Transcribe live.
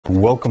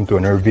welcome to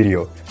another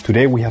video.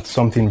 Today we have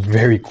something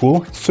very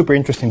cool, super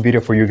interesting video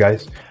for you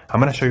guys.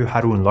 I'm gonna show you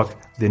how to unlock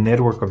the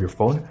network of your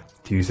phone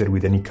to use it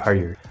with any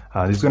carrier.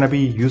 This is gonna be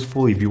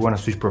useful if you wanna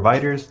switch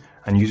providers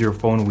and use your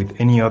phone with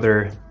any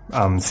other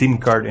SIM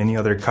card, any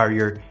other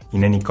carrier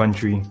in any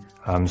country.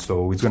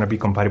 So it's gonna be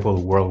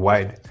compatible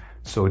worldwide.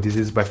 So this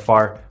is by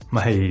far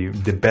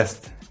the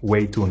best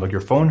way to unlock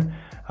your phone.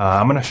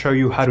 I'm gonna show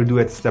you how to do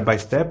it step by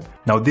step.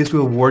 Now this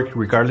will work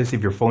regardless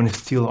if your phone is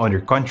still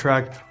under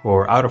contract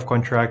or out of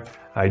contract.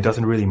 It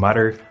doesn't really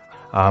matter.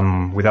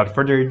 Without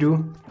further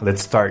ado,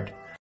 let's start.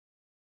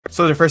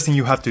 So the first thing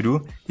you have to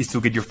do is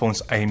to get your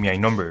phone's IMEI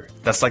number.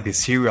 That's like the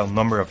serial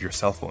number of your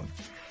cell phone.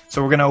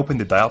 So we're gonna open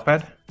the dial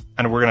pad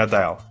and we're gonna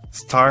dial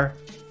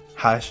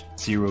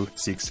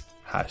 *#06#.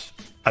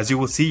 As you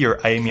will see, your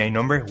IMEI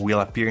number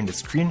will appear in the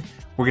screen.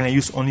 We're gonna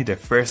use only the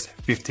first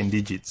 15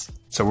 digits.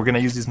 So we're gonna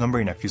use this number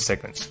in a few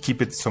seconds.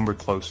 Keep it somewhere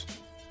close.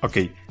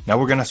 Okay, now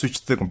we're gonna switch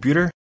to the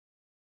computer.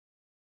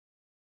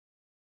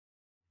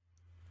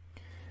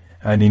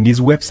 And in this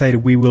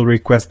website, we will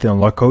request the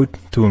unlock code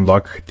to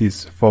unlock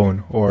this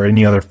phone or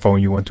any other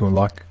phone you want to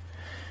unlock.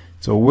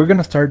 So we're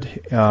gonna start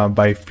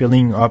by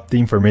filling up the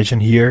information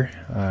here.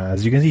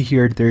 As you can see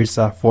here, there's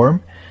a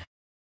form.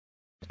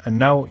 And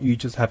now you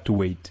just have to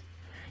wait.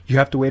 You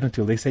have to wait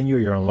until they send you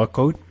your unlock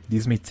code.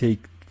 This may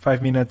take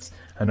 5 minutes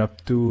and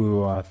up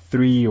to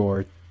 3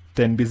 or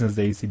 10 business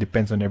days. It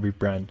depends on every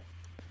brand.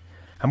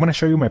 I'm going to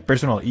show you my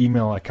personal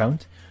email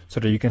account so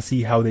that you can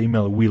see how the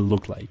email will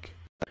look like.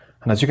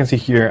 And as you can see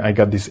here, I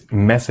got this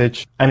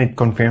message and it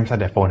confirms that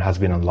the phone has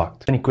been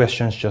unlocked. Any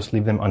questions, just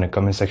leave them on the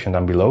comment section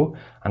down below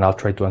and I'll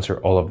try to answer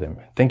all of them.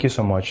 Thank you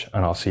so much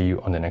and I'll see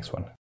you on the next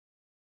one.